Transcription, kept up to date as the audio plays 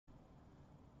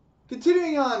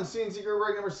Continuing on, CNC Group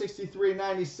break number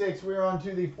 6396, we're on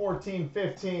to the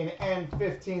 1415 and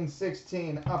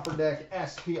 1516 Upper Deck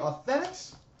SP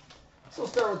Authentics. So we'll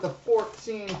start with the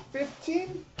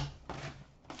 1415.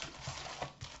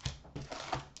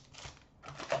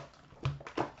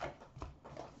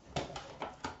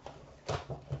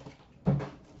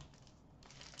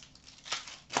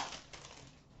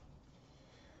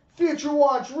 Future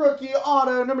Watch Rookie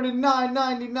Auto, number to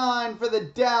 999 for the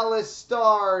Dallas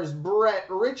Stars, Brett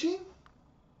Ritchie.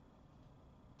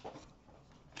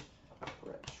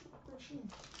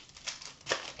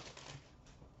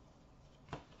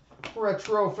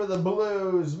 Retro for the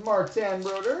Blues, Martin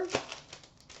Brodeur.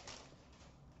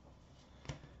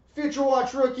 Future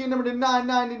Watch Rookie, number to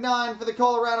 999 for the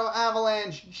Colorado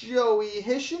Avalanche, Joey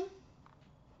Hishin.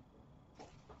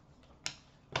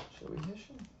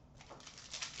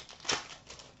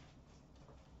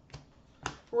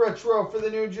 Retro for the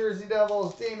New Jersey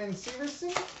Devils, Damon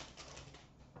Severson.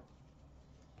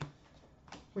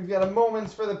 We've got a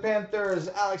Moments for the Panthers,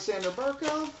 Alexander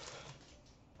Barkov.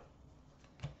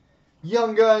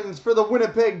 Young Guns for the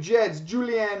Winnipeg Jets,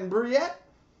 Julien Brouillette.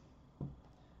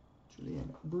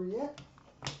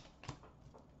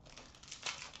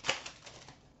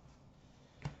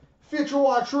 Future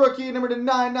Watch Rookie, number to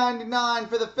 999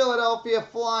 for the Philadelphia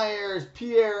Flyers,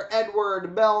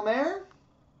 Pierre-Edouard Bellemare.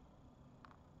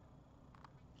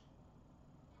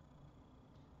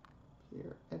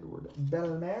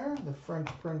 Bellemare, the French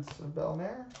Prince of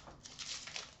Bellemare.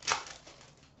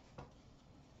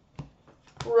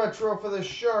 Retro for the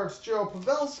Sharks, Joe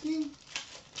Pavelski.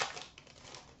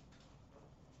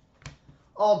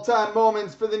 All-time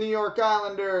Moments for the New York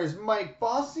Islanders, Mike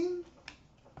Bossy.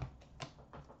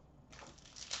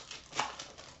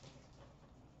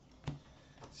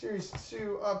 Series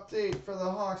 2 update for the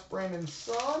Hawks, Brandon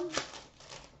Saad.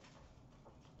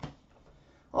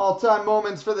 All-time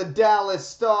Moments for the Dallas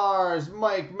Stars,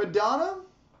 Mike Madonna.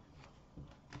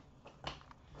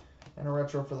 And a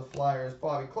retro for the Flyers,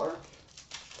 Bobby Clark.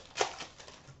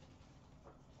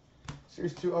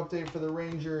 Series 2 update for the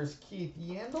Rangers, Keith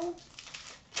Yandel.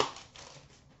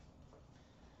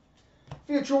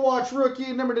 Future Watch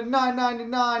Rookie, number to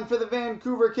 999 for the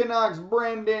Vancouver Canucks,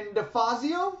 Brandon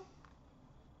DeFazio.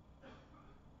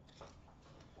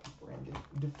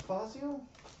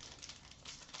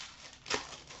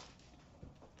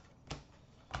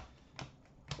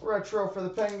 Retro for the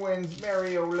Penguins,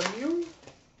 Mario Lemieux.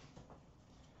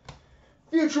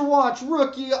 Future Watch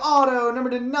Rookie Auto,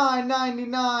 number to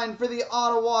 999 for the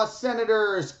Ottawa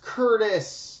Senators,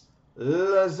 Curtis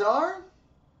Lazar.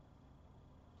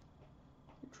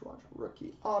 Future Watch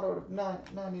Rookie Auto of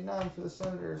 999 for the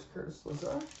Senators, Curtis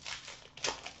Lazar.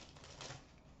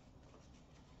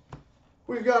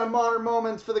 We've got a Modern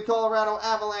Moments for the Colorado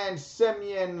Avalanche,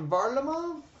 Semyon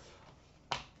Varlamov.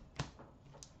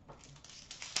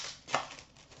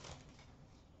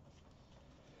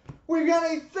 We've got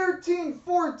a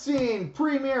 13-14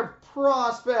 Premier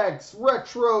Prospects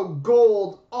Retro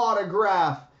Gold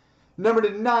Autograph. Number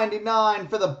to 99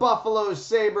 for the Buffalo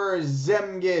Sabres,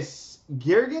 Zemgus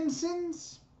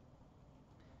Girgensons.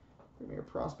 Premier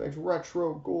Prospects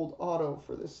Retro Gold Auto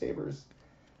for the Sabres,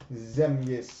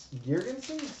 Zemgus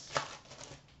Girgensons.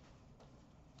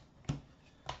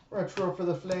 Retro for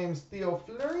the Flames, Theo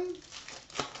Fleury.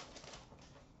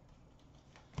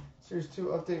 Series 2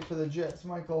 update for the Jets,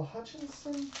 Michael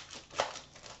Hutchinson.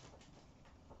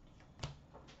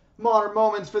 Modern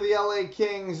Moments for the LA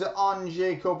Kings,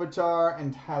 Anze Kopitar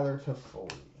and Tyler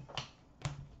Toffoli.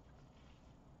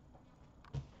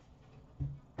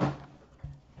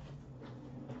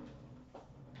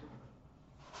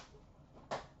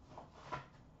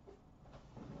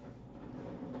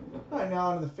 All right,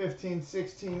 now on to the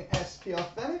 15-16 SP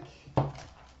Authentic.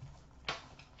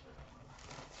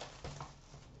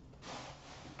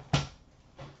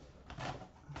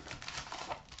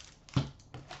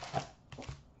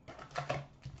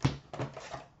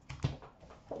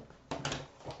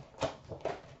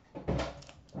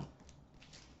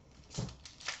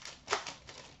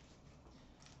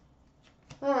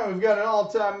 All right, we've got an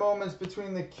all-time Moments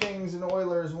between the Kings and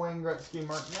Oilers, Wayne Gretzky,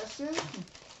 Mark Messier.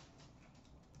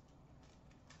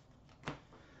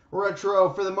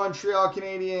 Retro for the Montreal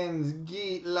Canadiens,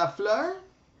 Guy Lafleur.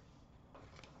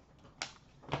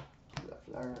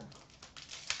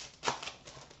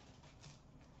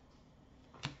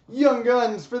 Young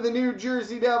Guns for the New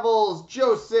Jersey Devils,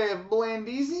 Joseph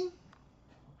Blandisi.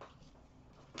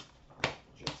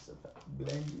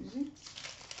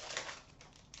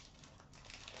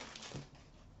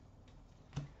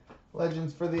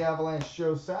 Legends for the Avalanche,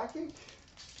 Joe Sakic.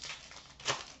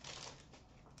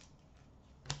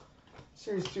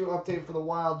 Series 2 update for the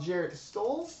Wild, Jarrett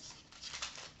Stoll.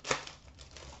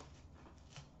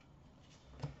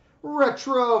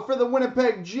 Retro for the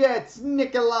Winnipeg Jets,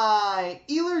 Nikolai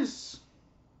Ehlers.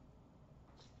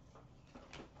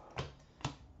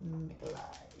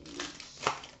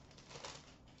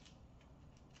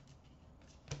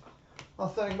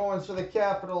 Authentic moments for the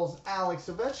Capitals, Alex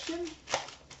Ovechkin.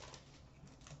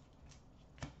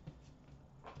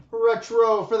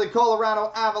 Retro for the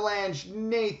Colorado Avalanche,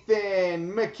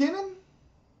 Nathan McKinnon.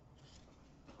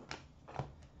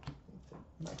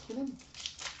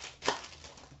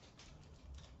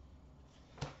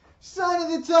 Sign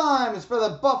of the Times for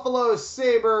the Buffalo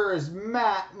Sabres,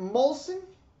 Matt Molson.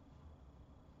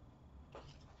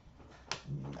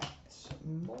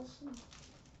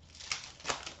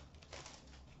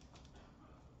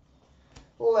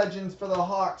 Legends for the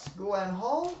Hawks, Glenn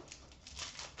Hall.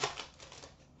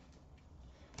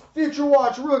 Future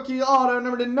Watch rookie auto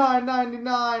number to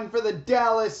 999 for the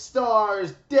Dallas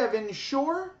Stars, Devin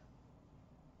Shore.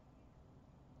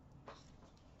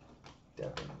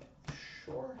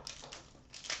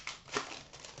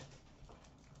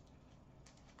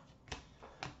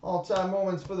 All-time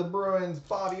moments for the Bruins,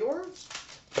 Bobby Orr.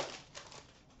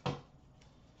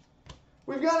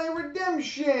 We've got a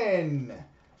redemption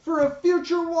for a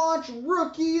Future Watch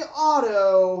rookie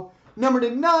auto, number to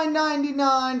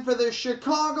 999 for the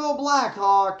Chicago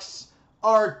Blackhawks,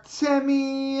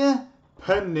 Artemi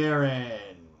Panarin.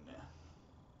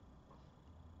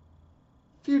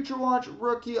 Future Watch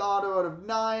rookie auto out of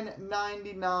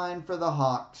 999 for the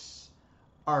Hawks,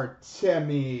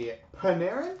 Artemi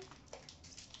Panarin.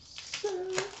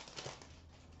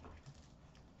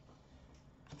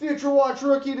 Future Watch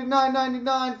rookie to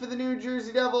 999 for the New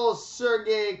Jersey Devils,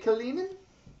 Sergei Kalinin.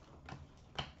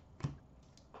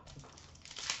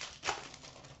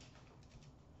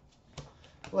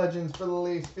 Legends for the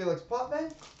Leafs, Felix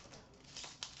Potvin.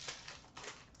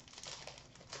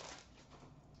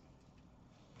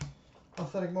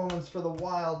 Authentic moments for the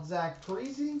Wild, Zach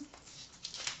Parise.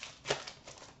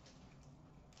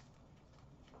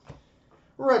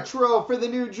 Retro for the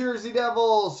New Jersey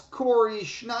Devils, Corey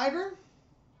Schneider.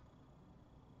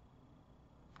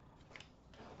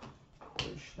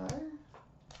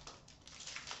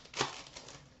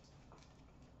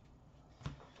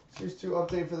 Series 2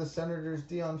 update for the Senators,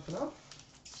 Dion Phaneuf.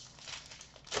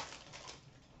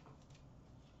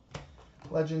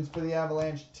 Legends for the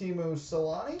Avalanche, Teemu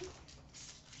Selanne.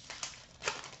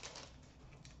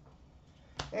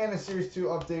 And a Series 2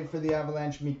 update for the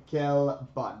Avalanche, Mikhail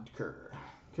Bodker.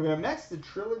 Coming up next, the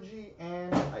Trilogy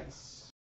and Ice.